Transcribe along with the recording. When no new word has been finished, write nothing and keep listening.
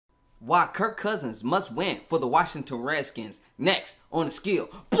Why Kirk Cousins must win for the Washington Redskins. Next on the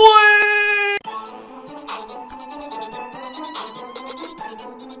Skill. Boy!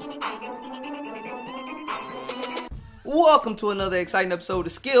 Welcome to another exciting episode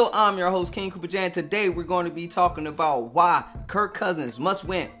of Skill. I'm your host, King Coopa J, and today we're going to be talking about why Kirk Cousins must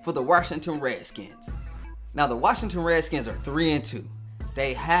win for the Washington Redskins. Now, the Washington Redskins are 3-2.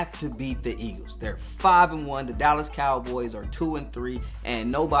 They have to beat the Eagles. They're 5-1. The Dallas Cowboys are 2-3,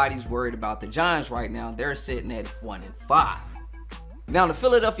 and nobody's worried about the Giants right now. They're sitting at 1-5. Now, the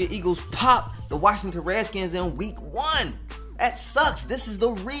Philadelphia Eagles popped the Washington Redskins in week 1. That sucks. This is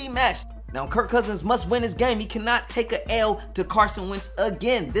the rematch. Now, Kirk Cousins must win this game. He cannot take a L to Carson Wentz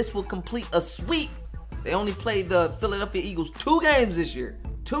again. This will complete a sweep. They only played the Philadelphia Eagles 2 games this year.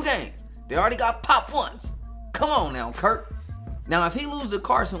 2 games. They already got popped once. Come on now, Kirk. Now, if he loses to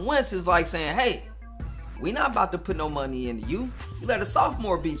Carson Wentz, it's like saying, hey, we not about to put no money into you. You let a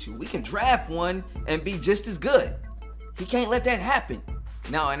sophomore beat you. We can draft one and be just as good. He can't let that happen.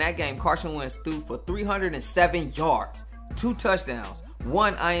 Now, in that game, Carson Wentz threw for 307 yards, 2 touchdowns,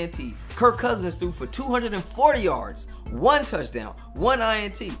 1 INT. Kirk Cousins threw for 240 yards, 1 touchdown, 1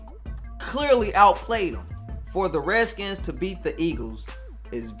 INT. Clearly outplayed him. For the Redskins to beat the Eagles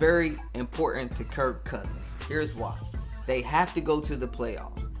is very important to Kirk Cousins. Here's why. They have to go to the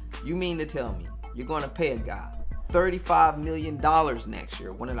playoffs. You mean to tell me you're going to pay a guy $35 million next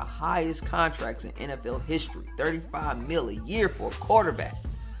year, one of the highest contracts in NFL history, $35 million a year for a quarterback,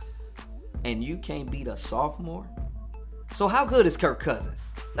 and you can't beat a sophomore? So how good is Kirk Cousins?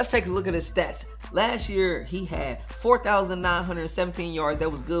 Let's take a look at his stats. Last year, he had 4,917 yards.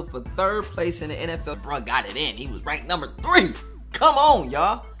 That was good for 3rd place in the NFL. Bro got it in. He was ranked number 3. Come on,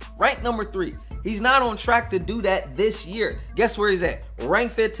 y'all. Ranked number 3. He's not on track to do that this year. Guess where he's at?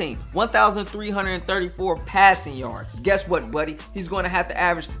 Rank 15, 1,334 passing yards. Guess what, buddy? He's going to have to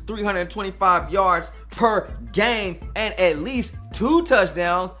average 325 yards per game and at least 2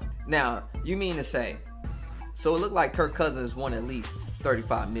 touchdowns. Now, you mean to say, so it looked like Kirk Cousins won at least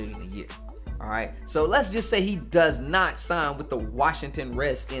 $35 million a year. All right, so let's just say he does not sign with the Washington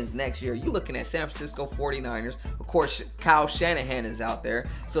Redskins next year. You're looking at San Francisco 49ers. Of course, Kyle Shanahan is out there,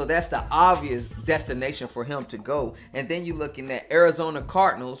 so that's the obvious destination for him to go. And then you're looking at Arizona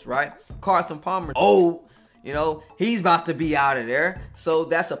Cardinals, right? Carson Palmer, he's about to be out of there. So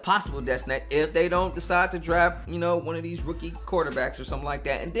that's a possible destination if they don't decide to draft, one of these rookie quarterbacks or something like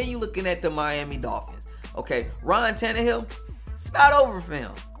that. And then you're looking at the Miami Dolphins. Okay, Ryan Tannehill, it's about over for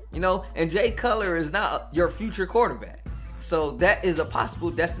him. And Jay Cutler is not your future quarterback. So that is a possible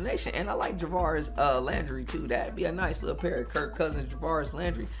destination. And I like Jarvis Landry too. That'd be a nice little pair of Kirk Cousins, Jarvis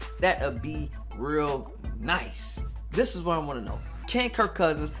Landry. That'd be real nice. This is what I want to know. Can Kirk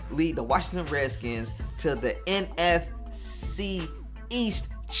Cousins lead the Washington Redskins to the NFC East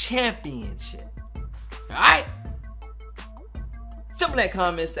Championship? All right? Jump in that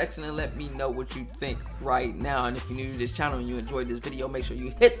comment section and let me know what you think right now. And if you're new to this channel and you enjoyed this video, make sure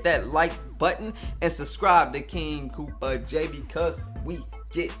you hit that like button and subscribe to King Coopa J because we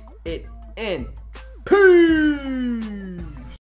get it in. Peace!